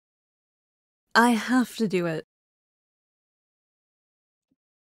I have to do it.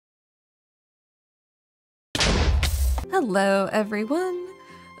 Hello everyone!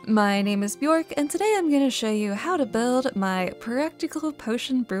 My name is Bjork, and today I'm going to show you how to build my practical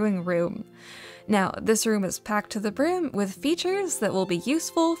potion brewing room. Now, this room is packed to the brim with features that will be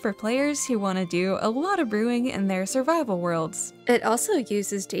useful for players who want to do a lot of brewing in their survival worlds. It also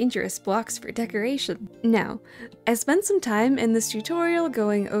uses dangerous blocks for decoration. Now, I spent some time in this tutorial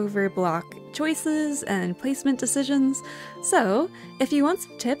going over block choices and placement decisions, so if you want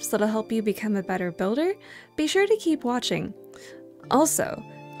some tips that'll help you become a better builder, be sure to keep watching. Also,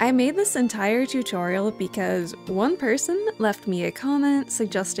 I made this entire tutorial because one person left me a comment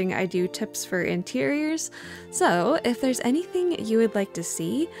suggesting I do tips for interiors, so if there's anything you would like to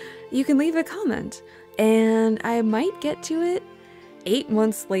see, you can leave a comment, and I might get to it 8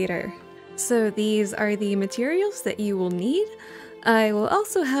 months later. So these are the materials that you will need. I will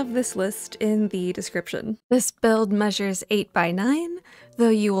also have this list in the description. This build measures 8 by 9, though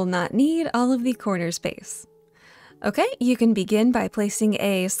you will not need all of the corner space. Okay, you can begin by placing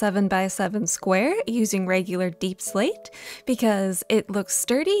a 7 by 7 square using regular Deepslate because it looks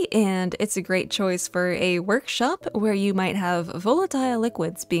sturdy and it's a great choice for a workshop where you might have volatile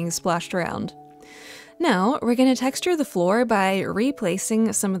liquids being splashed around. Now, we're going to texture the floor by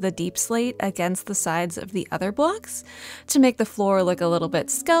replacing some of the Deepslate against the sides of the other blocks to make the floor look a little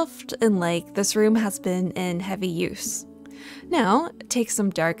bit scuffed and like this room has been in heavy use. Now, take some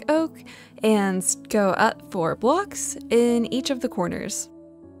dark oak and go up 4 blocks in each of the corners.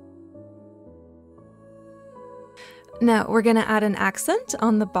 Now, we're going to add an accent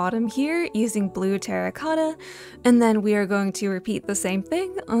on the bottom here using blue terracotta, and then we are going to repeat the same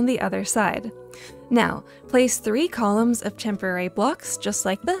thing on the other side. Now, place 3 columns of temporary blocks just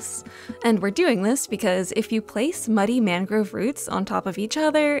like this, and we're doing this because if you place muddy mangrove roots on top of each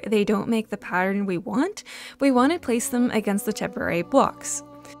other, they don't make the pattern we want. We want to place them against the temporary blocks.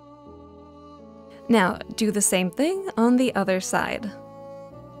 Now, do the same thing on the other side.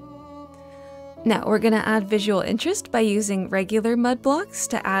 Now, we're going to add visual interest by using regular mud blocks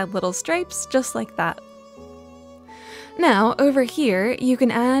to add little stripes just like that. Now, over here, you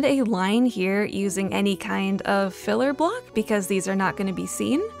can add a line here using any kind of filler block because these are not going to be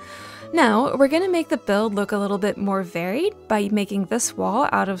seen. Now, we're going to make the build look a little bit more varied by making this wall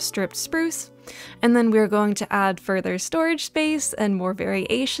out of stripped spruce, and then we're going to add further storage space and more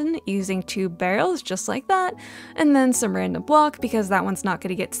variation using 2 barrels just like that, and then some random block because that one's not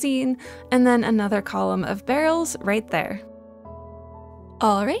going to get seen, and then another column of barrels right there.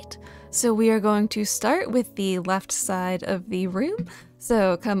 Alright, so we are going to start with the left side of the room.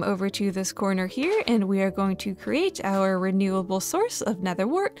 So come over to this corner here and we are going to create our renewable source of Nether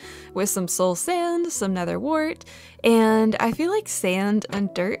Wart with some soul sand, some Nether Wart, and I feel like sand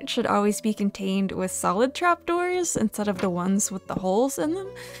and dirt should always be contained with solid trapdoors instead of the ones with the holes in them.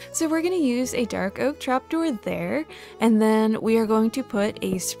 So we're going to use a dark oak trapdoor there, and then we are going to put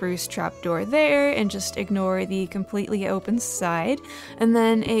a spruce trapdoor there and just ignore the completely open side, and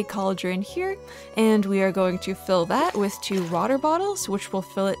then a cauldron here, and we are going to fill that with 2 water bottles, which will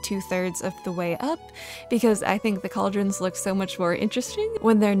fill it 2/3 of the way up, because I think the cauldrons look so much more interesting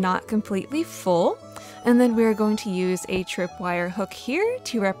when they're not completely full. And then we're going to use a tripwire hook here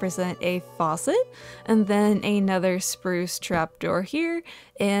to represent a faucet, and then another spruce trapdoor here,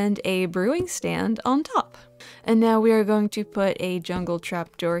 and a brewing stand on top. And now we are going to put a jungle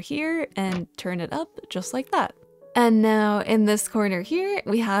trapdoor here and turn it up just like that. And now in this corner here,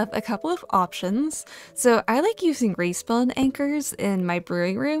 we have a couple of options. So I like using respawn anchors in my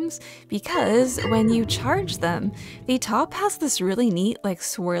brewing rooms because when you charge them, the top has this really neat like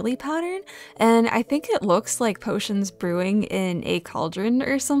swirly pattern, and I think it looks like potions brewing in a cauldron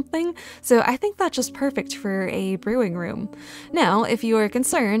or something. So I think that's just perfect for a brewing room. Now, if you are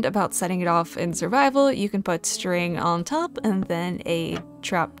concerned about setting it off in survival, you can put string on top and then a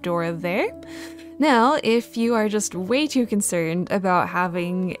trapdoor there. Now, if you are just way too concerned about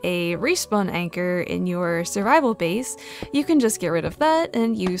having a respawn anchor in your survival base, you can just get rid of that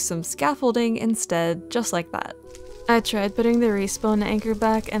and use some scaffolding instead, just like that. I tried putting the respawn anchor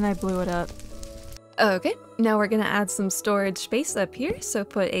back and I blew it up. Okay, now we're gonna add some storage space up here, so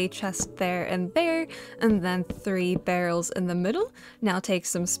put a chest there, and then 3 barrels in the middle. Now take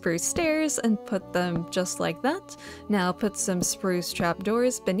some spruce stairs and put them just like that. Now put some spruce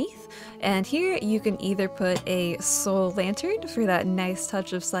trapdoors beneath, and here you can either put a soul lantern for that nice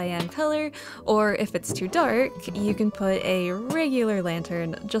touch of cyan color, or if it's too dark, you can put a regular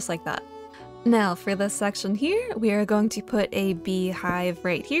lantern just like that. Now for this section here, we are going to put a beehive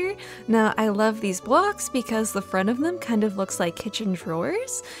right here. Now I love these blocks because the front of them kind of looks like kitchen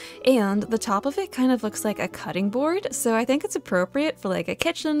drawers, and the top of it kind of looks like a cutting board, so I think it's appropriate for like a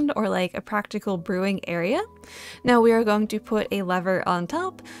kitchen or like a practical brewing area. Now we are going to put a lever on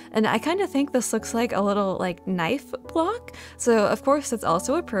top, and I kind of think this looks like a little like knife block, so of course it's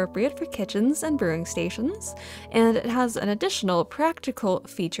also appropriate for kitchens and brewing stations, and it has an additional practical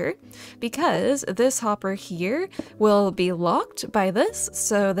feature because this hopper here will be locked by this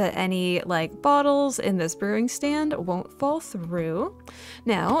so that any like bottles in this brewing stand won't fall through.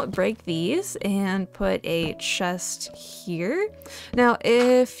 Now break these and put a chest here. Now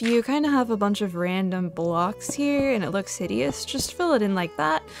if you kind of have a bunch of random blocks here and it looks hideous, just fill it in like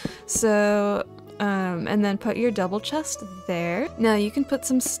that. So and then put your double chest there. Now you can put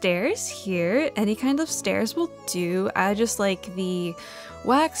some stairs here. Any kind of stairs will do. I just like the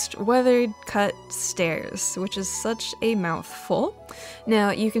waxed, weathered, cut stairs, which is such a mouthful. Now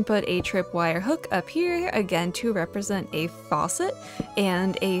you can put a tripwire hook up here, again to represent a faucet,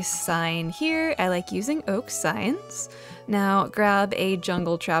 and a sign here. I like using oak signs. Now grab a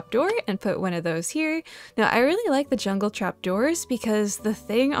jungle trapdoor and put one of those here. Now I really like the jungle trapdoors because the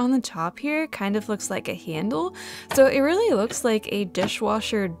thing on the top here kind of looks like a handle, so it really looks like a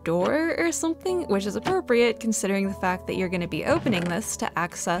dishwasher door or something, which is appropriate considering the fact that you're going to be opening this to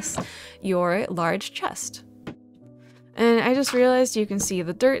access your large chest. And I just realized you can see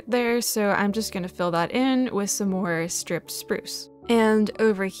the dirt there, so I'm just going to fill that in with some more stripped spruce. And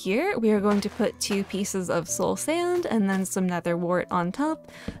over here, we are going to put 2 pieces of soul sand and then some nether wart on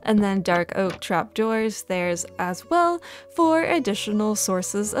top, and then dark oak trapdoors there's as well for additional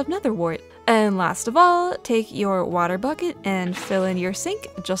sources of nether wart. And last of all, take your water bucket and fill in your sink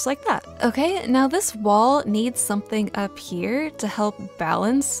just like that. Okay, now this wall needs something up here to help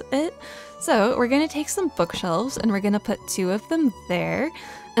balance it. So we're going to take some bookshelves and we're going to put 2 of them there.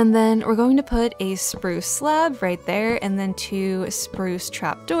 And then we're going to put a spruce slab right there and then 2 spruce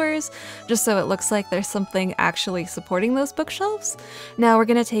trapdoors, just so it looks like there's something actually supporting those bookshelves. Now we're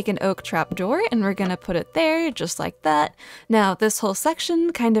going to take an oak trapdoor and we're going to put it there just like that. Now this whole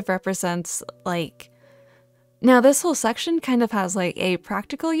section kind of represents like has like a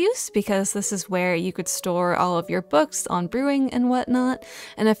practical use because this is where you could store all of your books on brewing and whatnot.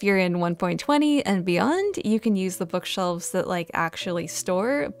 And if you're in 1.20 and beyond, you can use the bookshelves that like actually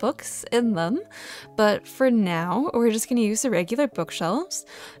store books in them. But for now, we're just going to use the regular bookshelves.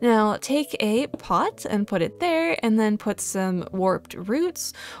 Now take a pot and put it there, and then put some warped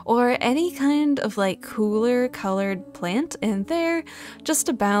roots or any kind of like cooler colored plant in there just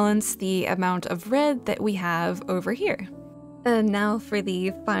to balance the amount of red that we have over here. And now for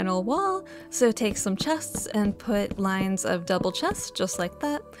the final wall, so take some chests and put lines of double chests just like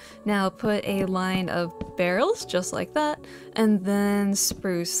that. Now put a line of barrels just like that, and then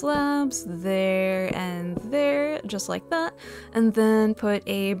spruce slabs there and there just like that, and then put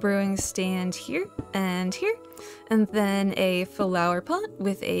a brewing stand here and here, and then a flower pot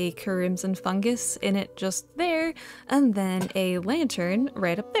with a crimson fungus in it just there, and then a lantern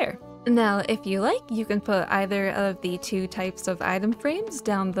right up there. Now, if you like, you can put either of the 2 types of item frames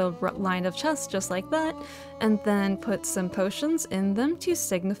down the line of chests just like that, and then put some potions in them to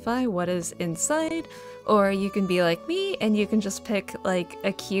signify what is inside. Or you can be like me and you can just pick like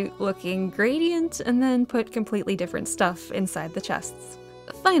a cute looking gradient and then put completely different stuff inside the chests.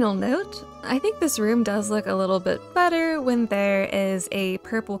 Final note, I think this room does look a little bit better when there is a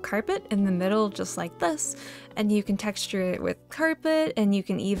purple carpet in the middle just like this, and you can texture it with carpet, and you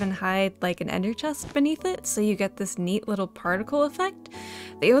can even hide like an ender chest beneath it so you get this neat little particle effect.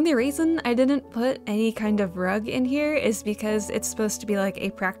 The only reason I didn't put any kind of rug in here is because it's supposed to be like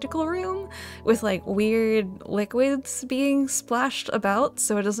a practical room with like weird liquids being splashed about,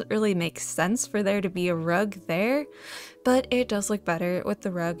 so it doesn't really make sense for there to be a rug there, but it does look better with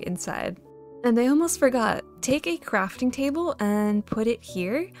the rug inside. And I almost forgot, take a crafting table and put it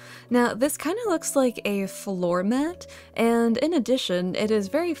here. Now this kind of looks like a floor mat, and in addition it is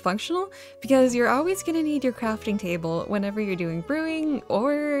very functional because you're always going to need your crafting table whenever you're doing brewing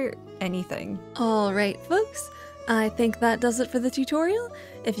or anything. Alright folks, I think that does it for the tutorial.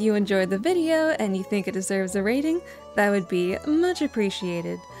 If you enjoyed the video and you think it deserves a rating, that would be much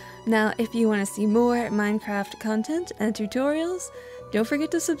appreciated. Now if you want to see more Minecraft content and tutorials, don't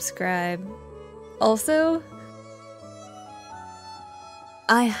forget to subscribe. Also,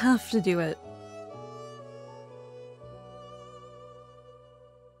 I have to do it.